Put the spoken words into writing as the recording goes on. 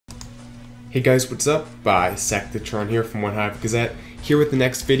Hey guys, what's up? Sectatron here from OneHive Gazette, here with the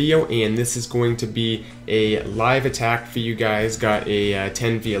next video, and this is going to be a live attack for you guys. Got a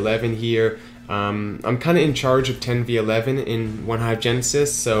 10v11 here. I'm kind of in charge of 10v11 in OneHive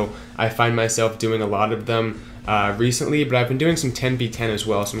Genesis, so I find myself doing a lot of them recently, but I've been doing some 10v10 as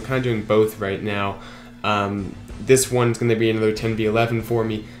well, so I'm kind of doing both right now. This one's going to be another 10v11 for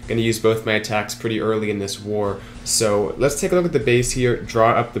me. Going to use both my attacks pretty early in this war. So let's take a look at the base here,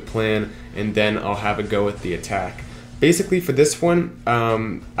 draw up the plan, and then I'll have a go at the attack. Basically for this one,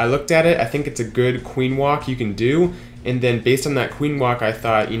 I looked at it, I think it's a good queen walk you can do, and then based on that queen walk I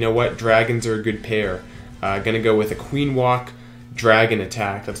thought, you know what, dragons are a good pair. Gonna go with a queen walk, dragon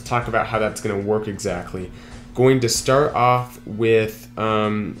attack. Let's talk about how that's gonna work exactly. Going to start off with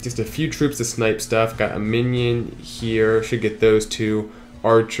just a few troops to snipe stuff. Got a minion here, should get those two.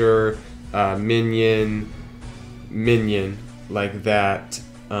 Archer, minion, like that.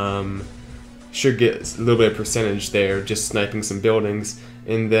 Should get a little bit of percentage there, just sniping some buildings.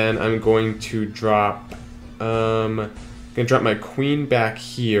 And then I'm going to drop, my queen back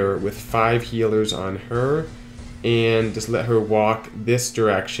here with 5 healers on her, and just let her walk this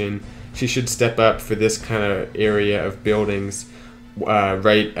direction. She should step up for this kind of area of buildings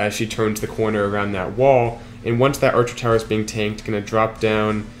right as she turns the corner around that wall. And once that archer tower is being tanked, going to drop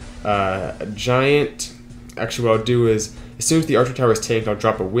down a giant. Actually, what I'll do is, as soon as the archer tower is tanked, I'll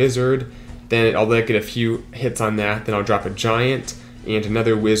drop a wizard. Then I'll let it get a few hits on that. Then I'll drop a giant and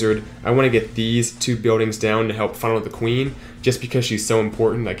another wizard. I want to get these 2 buildings down to help funnel the queen. Just because she's so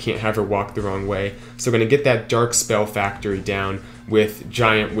important, I can't have her walk the wrong way. So I'm going to get that dark spell factory down with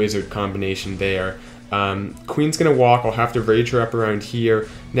giant wizard combination there. Queen's going to walk. I'll have to rage her up around here.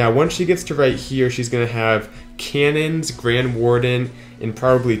 Now once she gets to right here, she's going to have cannons, Grand Warden, and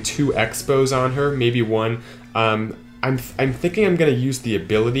probably 2 expos on her, maybe 1. I'm thinking I'm going to use the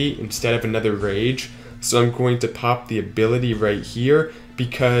ability instead of another rage. So I'm going to pop the ability right here,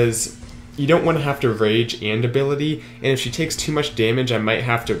 because you don't want to have to rage and ability, and if she takes too much damage I might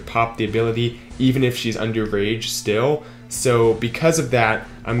have to pop the ability even if she's under rage still. So because of that,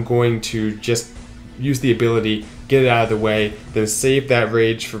 I'm going to just use the ability, get it out of the way, then save that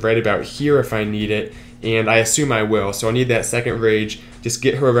rage for right about here if I need it, and I assume I will. So I'll need that second rage, just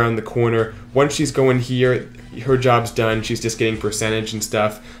get her around the corner. Once she's going here, her job's done, she's just getting percentage and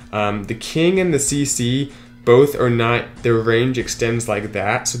stuff. The king and the CC both are not, their range extends like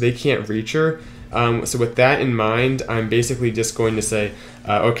that, so they can't reach her. So with that in mind, I'm basically just going to say,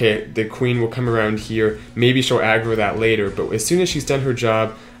 okay, the queen will come around here, maybe she'll aggro that later, but as soon as she's done her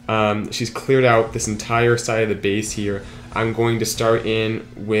job, she's cleared out this entire side of the base here, I'm going to start in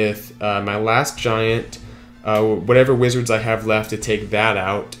with my last giant, whatever wizards I have left to take that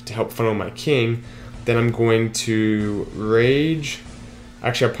out to help funnel my king. Then I'm going to rage.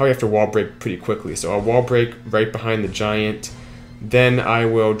 Actually, I'll probably have to wall break pretty quickly, so I'll wall break right behind the giant. Then I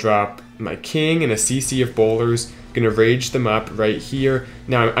will drop my king and a CC of bowlers. Gonna rage them up right here.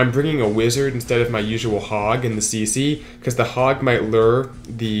 Now I'm bringing a wizard instead of my usual hog in the CC, because the hog might lure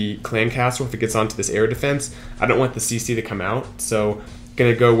the clan castle if it gets onto this air defense. I don't want the CC to come out, so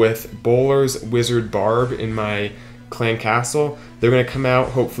gonna go with bowlers, wizard, barb in my clan castle. They're going to come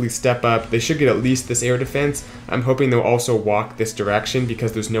out, hopefully step up. They should get at least this air defense. I'm hoping they'll also walk this direction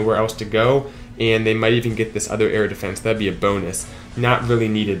because there's nowhere else to go, and they might even get this other air defense. That'd be a bonus. Not really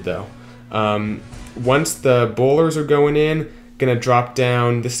needed though. Once the bowlers are going in, going to drop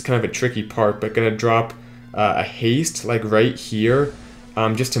down, this is kind of a tricky part, but going to drop a haste like right here,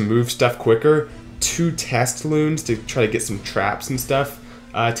 just to move stuff quicker. 2 test loons to try to get some traps and stuff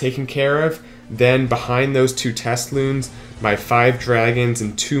taken care of. Then behind those 2 test loons, my 5 dragons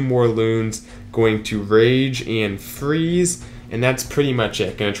and 2 more loons going to rage and freeze, and that's pretty much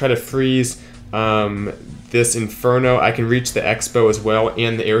it. Gonna try to freeze this inferno. I can reach the expo as well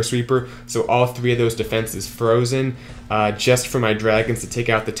and the air sweeper, so all 3 of those defenses frozen, just for my dragons to take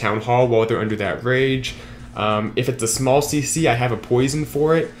out the town hall while they're under that rage. If it's a small CC, I have a poison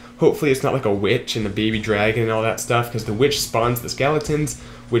for it. Hopefully it's not like a witch and a baby dragon and all that stuff, because the witch spawns the skeletons,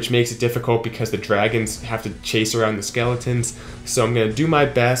 which makes it difficult because the dragons have to chase around the skeletons. So I'm going to do my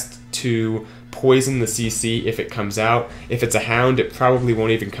best to poison the CC if it comes out. If it's a hound, it probably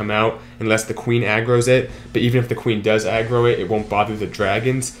won't even come out unless the queen aggroes it, but even if the queen does aggro it, it won't bother the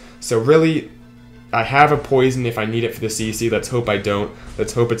dragons. So really, I have a poison if I need it for the CC. Let's hope I don't.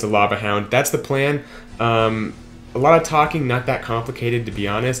 Let's hope it's a lava hound. That's the plan. A lot of talking, not that complicated to be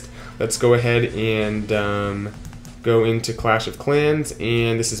honest. Let's go ahead and go into Clash of Clans,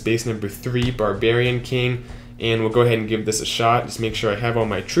 and this is base number 3, Barbarian King, and we'll go ahead and give this a shot. Just make sure I have all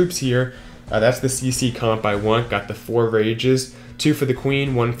my troops here. That's the CC comp I want. Got the 4 rages, 2 for the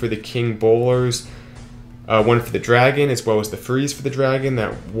queen, 1 for the king bowlers, 1 for the dragon, as well as the freeze for the dragon,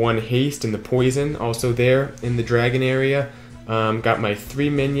 that 1 haste and the poison also there in the dragon area. Got my 3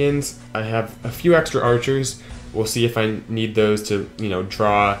 minions. I have a few extra archers. We'll see if I need those to, you know,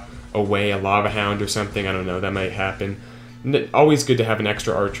 draw away a lava hound or something. I don't know, that might happen. Always good to have an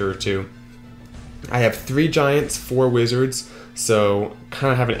extra archer or 2. I have 3 giants, 4 wizards, so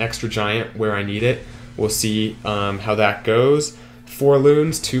kind of have an extra giant where I need it. We'll see how that goes. 4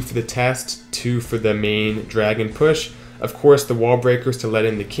 loons, 2 for the test, 2 for the main dragon push. Of course, the wall breakers to let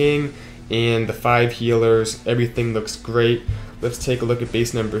in the king, and the 5 healers. Everything looks great. Let's take a look at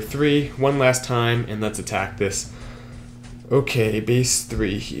base number 3 one last time, and let's attack this. Okay, base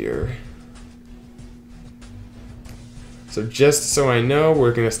 3 here. So just so I know,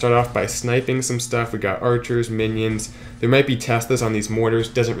 we're going to start off by sniping some stuff. We got archers, minions. There might be Teslas on these mortars.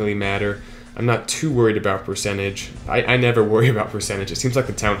 Doesn't really matter. I'm not too worried about percentage. I never worry about percentage. It seems like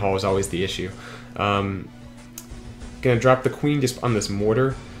the town hall is always the issue. Gonna drop the queen just on this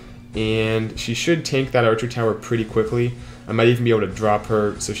mortar, and she should tank that archer tower pretty quickly. I might even be able to drop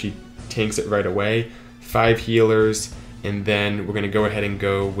her so she tanks it right away. 5 healers, and then we're gonna go ahead and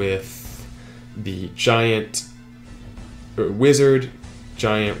go with the giant wizard,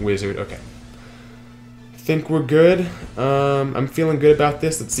 giant wizard. Okay. Think we're good. I'm feeling good about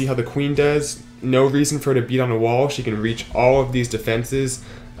this. Let's see how the queen does. No reason for her to beat on a wall. She can reach all of these defenses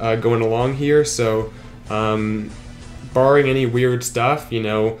going along here. So, barring any weird stuff, you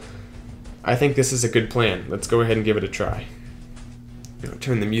know, I think this is a good plan. Let's go ahead and give it a try. I'll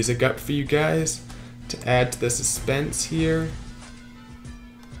turn the music up for you guys to add to the suspense here.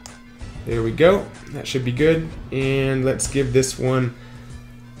 There we go. That should be good. And let's give this one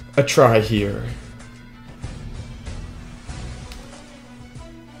a try here.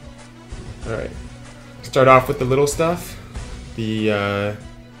 Alright. Start off with the little stuff. The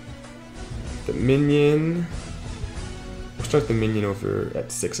minion. We'll start the minion over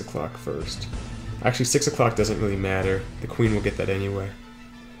at 6 o'clock first. Actually, 6 o'clock doesn't really matter. The queen will get that anyway.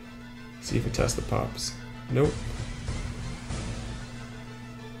 See if a Tesla pops. Nope.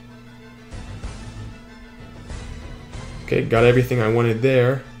 Okay, got everything I wanted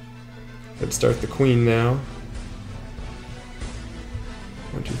there. Let's start the queen now.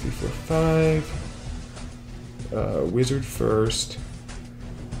 1, 2, 3, 4, 5. Wizard first.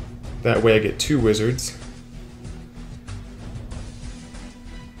 That way I get 2 wizards.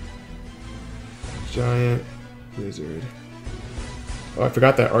 Giant, wizard. Oh, I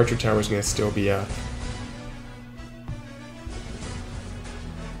forgot that archer tower is going to still be up.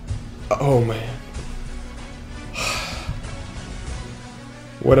 Oh man.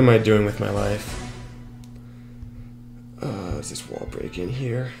 What am I doing with my life? Let's just wall break in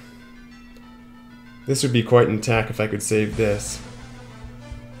here. This would be quite an attack if I could save this.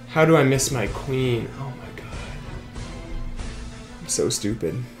 How do I miss my queen? Oh my god. I'm so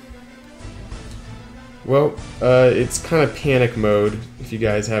stupid. Well, it's kind of panic mode, if you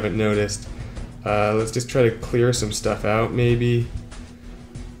guys haven't noticed. Let's just try to clear some stuff out, maybe.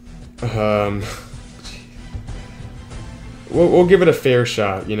 We'll give it a fair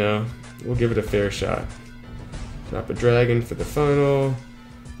shot, you know? We'll give it a fair shot. Drop a dragon for the funnel.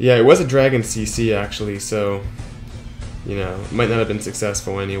 Yeah, it was a dragon CC, actually, so, you know, it might not have been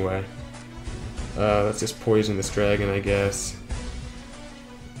successful anyway. Let's just poison this dragon, I guess.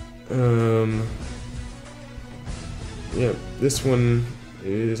 Yeah, this one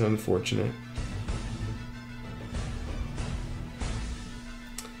is unfortunate.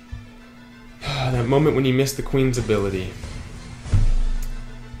 That moment when you miss the queen's ability.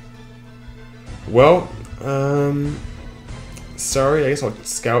 Well, sorry, I guess I'll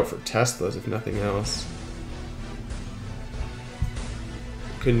scout for Teslas if nothing else.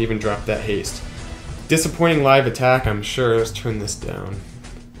 Couldn't even drop that haste. Disappointing live attack, I'm sure. Let's turn this down.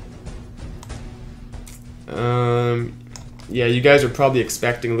 Yeah, you guys are probably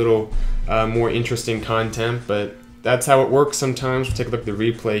expecting a little more interesting content, but that's how it works sometimes. We'll take a look at the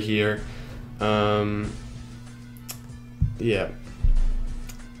replay here. Yeah.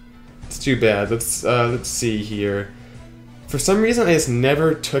 It's too bad. Let's see here. For some reason, I just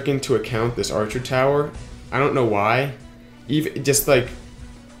never took into account this archer tower. I don't know why. Even just like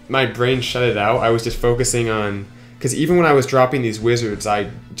my brain shut it out. I was just focusing on, because even when I was dropping these wizards,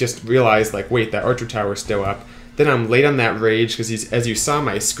 I just realized like, wait, that archer tower is still up. Then I'm late on that rage because, as you saw,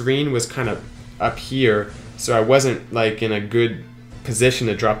 my screen was kind of up here, so I wasn't like in a good position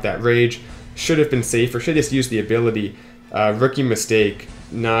to drop that rage. Should have been safer. Should have just used the ability. Rookie mistake.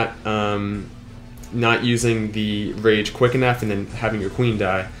 Not using the rage quick enough and then having your queen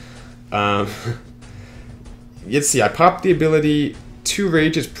die. let's see, I popped the ability. 2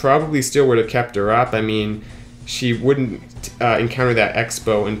 rages probably still would have kept her up. I mean, she wouldn't encounter that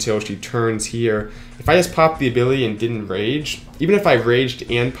expo until she turns here. If I just popped the ability and didn't rage, even if I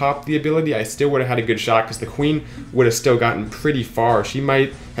raged and popped the ability, I still would have had a good shot because the queen would have still gotten pretty far. She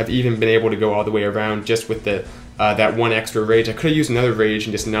might have even been able to go all the way around just with the that 1 extra rage. I could have used another rage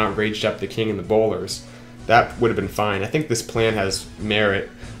and just not raged up the king and the bowlers. That would have been fine. I think this plan has merit.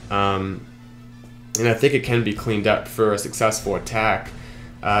 And I think it can be cleaned up for a successful attack.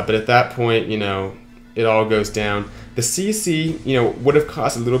 But at that point, you know, it all goes down. The CC, you know, would have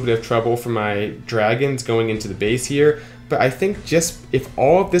caused a little bit of trouble for my dragons going into the base here. But I think just if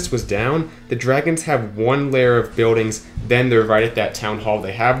all of this was down, the dragons have 1 layer of buildings, then they're right at that town hall.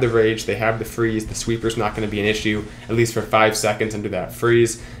 They have the rage, they have the freeze, the sweeper's not going to be an issue, at least for 5 seconds under that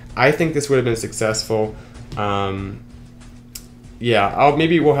freeze. I think this would have been successful. Yeah,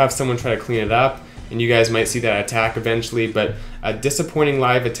 maybe we'll have someone try to clean it up, and you guys might see that attack eventually. But a disappointing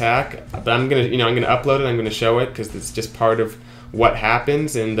live attack. But I'm gonna, you know, I'm gonna upload it. I'm gonna show it because it's just part of what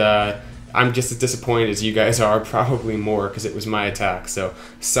happens, and I'm just as disappointed as you guys are, probably more, because it was my attack. So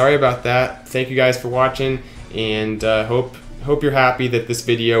sorry about that. Thank you guys for watching, and hope you're happy that this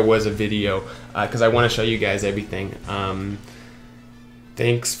video was a video, because I want to show you guys everything.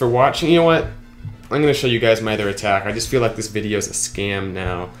 Thanks for watching. You know what? I'm going to show you guys my other attack. I just feel like this video is a scam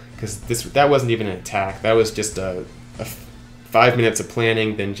now, because that wasn't even an attack. That was just a 5 minutes of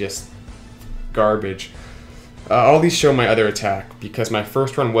planning, then just garbage. All these show my other attack, because my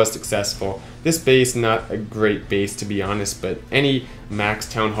first run was successful. This base, not a great base to be honest, but any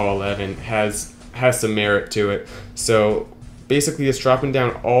max Town Hall 11 has some merit to it. So basically just dropping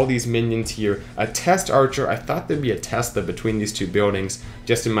down all these minions here. A test archer, I thought there'd be a Tesla between these 2 buildings.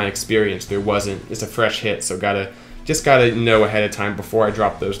 Just in my experience, there wasn't. It's a fresh hit, so just gotta know ahead of time before I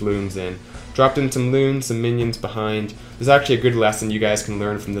drop those loons in. Dropped in some loons, some minions behind. There's actually a good lesson you guys can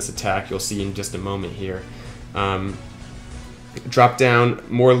learn from this attack. You'll see in just a moment here. Drop down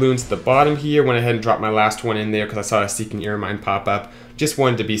more loons at the bottom here. Went ahead and dropped my last one in there because I saw a Seeking Ermine pop up. Just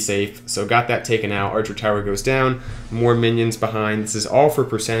wanted to be safe, so got that taken out. Archer tower goes down. More minions behind. This is all for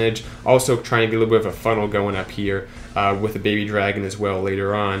percentage. Also trying to get a little bit of a funnel going up here with a baby dragon as well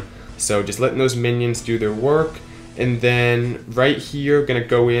later on. So just letting those minions do their work. And then right here, gonna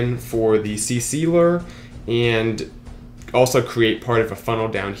go in for the CC lure and also create part of a funnel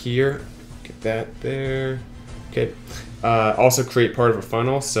down here. Get that there. Okay. Also create part of a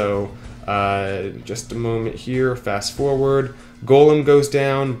funnel. So just a moment here. Fast forward. Golem goes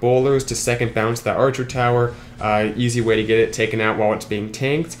down. Bowlers to second bounce that archer tower. Easy way to get it taken out while it's being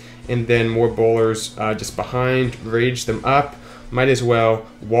tanked. And then more bowlers just behind. Rage them up. Might as well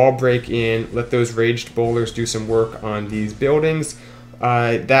wall break in, let those raged bowlers do some work on these buildings.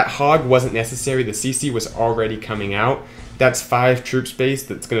 That hog wasn't necessary, the CC was already coming out. That's 5 troop space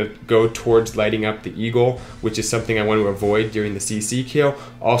that's going to go towards lighting up the eagle, which is something I want to avoid during the CC kill.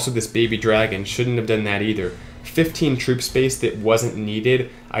 Also, this baby dragon shouldn't have done that either. 15 troop space that wasn't needed.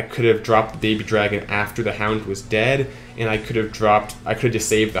 I could have dropped the baby dragon after the hound was dead, and I could have just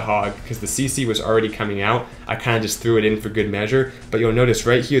saved the hog because the CC was already coming out. I kind of just threw it in for good measure, but you'll notice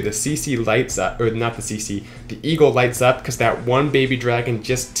right here the CC lights up, or not the CC, the eagle lights up because that one baby dragon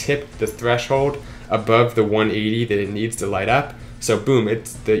just tipped the threshold above the 180 that it needs to light up. So boom,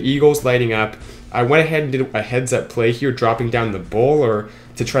 it's the eagle's lighting up. I went ahead and did a heads up play here, dropping down the bowler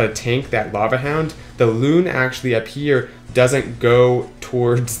to try to tank that lava hound. The loon actually up here doesn't go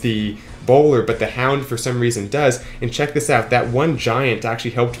towards the bowler, but the hound for some reason does. And check this out, that one giant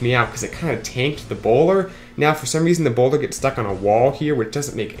actually helped me out because it kind of tanked the bowler. Now for some reason the bowler gets stuck on a wall here, which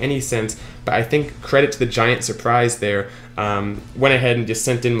doesn't make any sense, but I think credit to the giant surprise there. Went ahead and just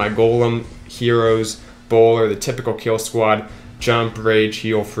sent in my golem, heroes, bowler, the typical kill squad, jump, rage,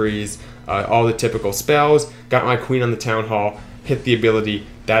 heal, freeze, all the typical spells. Got my queen on the town hall, hit the ability.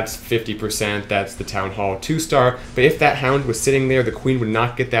 That's 50%, that's the town hall 2-star. But if that hound was sitting there, the queen would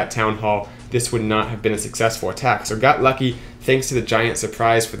not get that town hall. This would not have been a successful attack. So got lucky thanks to the giant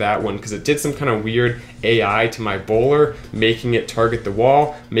surprise for that one, because it did some kind of weird AI to my bowler, making it target the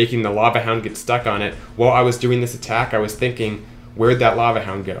wall, making the lava hound get stuck on it. While I was doing this attack, I was thinking, where'd that lava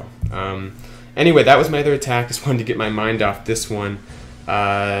hound go? Anyway, that was my other attack. Just wanted to get my mind off this one.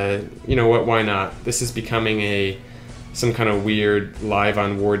 You know what, why not? This is becoming some kind of weird live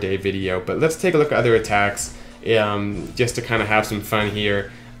on War Day video, but let's take a look at other attacks just to kind of have some fun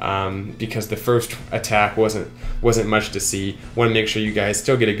here, because the first attack wasn't much to see. Want to make sure you guys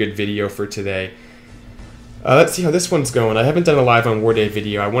still get a good video for today. Let's see how this one's going. I haven't done a live on War Day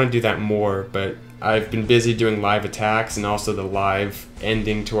video. I want to do that more, but I've been busy doing live attacks and also the live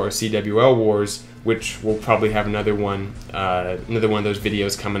ending to our CWL wars which we'll probably have another one of those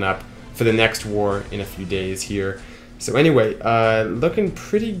videos coming up for the next war in a few days here. So anyway, looking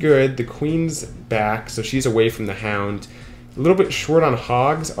pretty good. The queen's back, so she's away from the hound. A little bit short on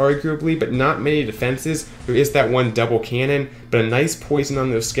hogs, arguably, but not many defenses. There is that one double cannon, but a nice poison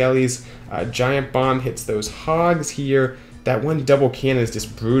on those skellies. Giant bomb hits those hogs here. That one double cannon is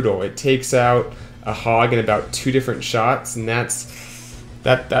just brutal. It takes out a hog in about 2 different shots, and that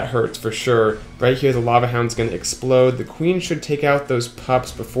hurts for sure. Right here, the lava hound's going to explode. The queen should take out those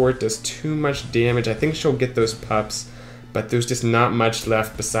pups before it does too much damage. I think she'll get those pups, but there's just not much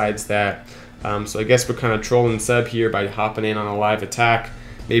left besides that. So I guess we're kind of trolling Sub here by hopping in on a live attack.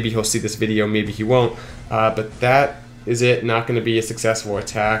 Maybe he'll see this video, maybe he won't. But that is it. Not going to be a successful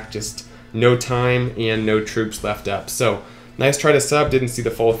attack. Just no time and no troops left up. So nice try to Sub. Didn't see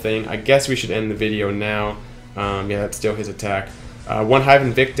the full thing. I guess we should end the video now. Yeah, that's still his attack.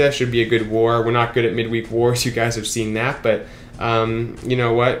 OneHive Invicta should be a good war. We're not good at midweek wars. You guys have seen that, but you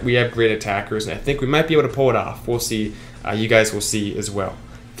know what? We have great attackers, and I think we might be able to pull it off. We'll see. You guys will see as well.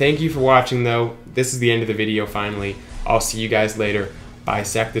 Thank you for watching, though. This is the end of the video, finally. I'll see you guys later.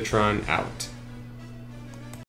 Bisectatron out.